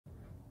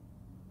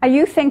Are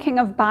you thinking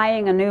of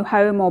buying a new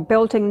home or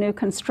building new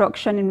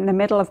construction in the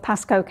middle of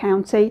Pasco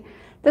County?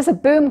 There's a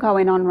boom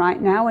going on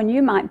right now and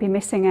you might be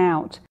missing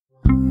out.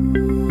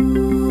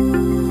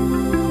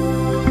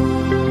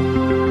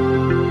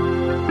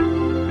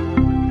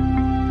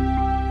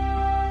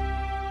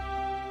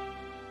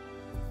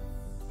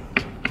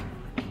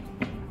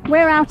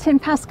 We're out in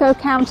Pasco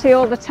County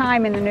all the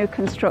time in the new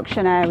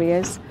construction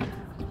areas.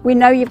 We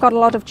know you've got a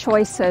lot of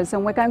choices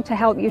and we're going to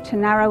help you to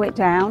narrow it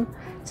down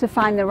to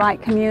find the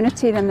right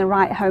community and the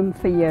right home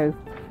for you.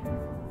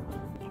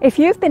 If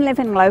you've been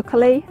living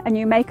locally and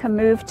you make a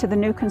move to the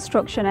new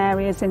construction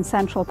areas in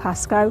central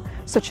Pasco,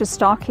 such as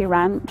Starkey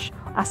Ranch,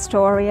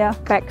 Asturia,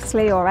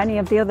 Bexley or any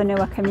of the other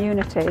newer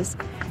communities,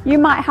 you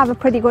might have a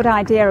pretty good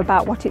idea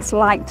about what it's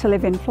like to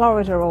live in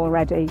Florida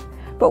already.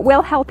 But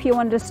we'll help you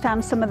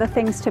understand some of the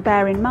things to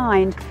bear in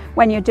mind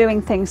when you're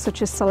doing things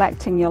such as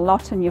selecting your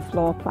lot and your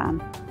floor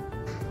plan.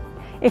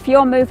 If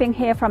you're moving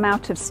here from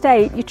out of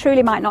state, you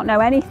truly might not know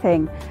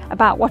anything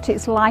about what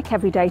it's like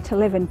every day to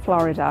live in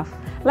Florida.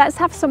 Let's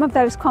have some of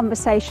those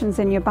conversations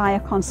in your buyer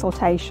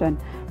consultation.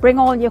 Bring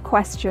all your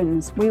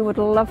questions. We would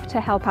love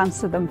to help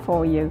answer them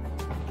for you.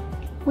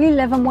 We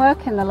live and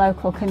work in the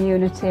local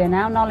community and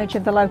our knowledge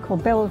of the local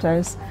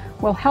builders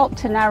will help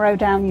to narrow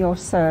down your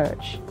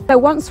search. So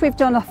once we've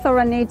done a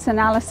thorough needs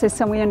analysis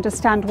and we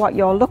understand what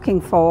you're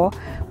looking for,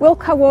 we'll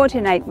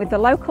coordinate with the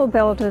local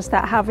builders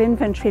that have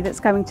inventory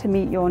that's going to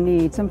meet your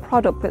needs and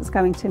product that's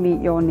going to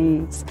meet your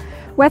needs.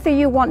 Whether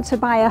you want to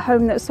buy a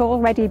home that's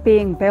already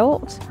being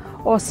built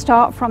or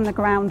start from the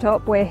ground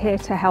up, we're here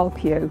to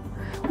help you.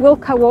 We'll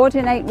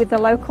coordinate with the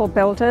local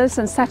builders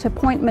and set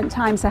appointment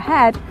times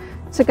ahead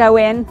to go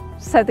in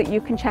so that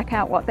you can check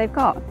out what they've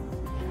got.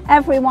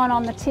 Everyone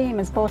on the team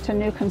has bought a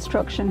new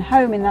construction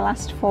home in the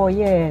last 4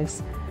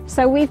 years.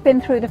 So we've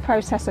been through the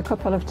process a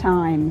couple of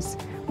times.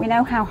 We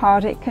know how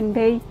hard it can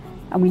be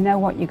and we know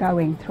what you're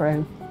going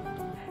through.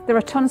 There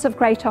are tons of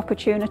great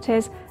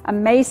opportunities,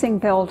 amazing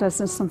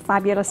builders and some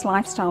fabulous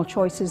lifestyle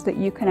choices that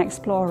you can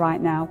explore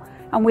right now,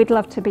 and we'd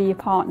love to be your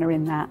partner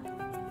in that.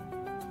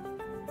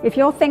 If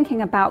you're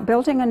thinking about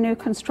building a new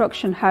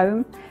construction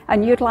home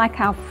and you'd like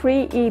our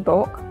free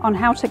ebook on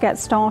how to get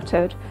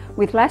started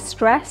with less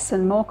stress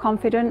and more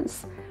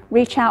confidence,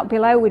 reach out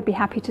below, we'd be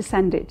happy to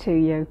send it to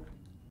you.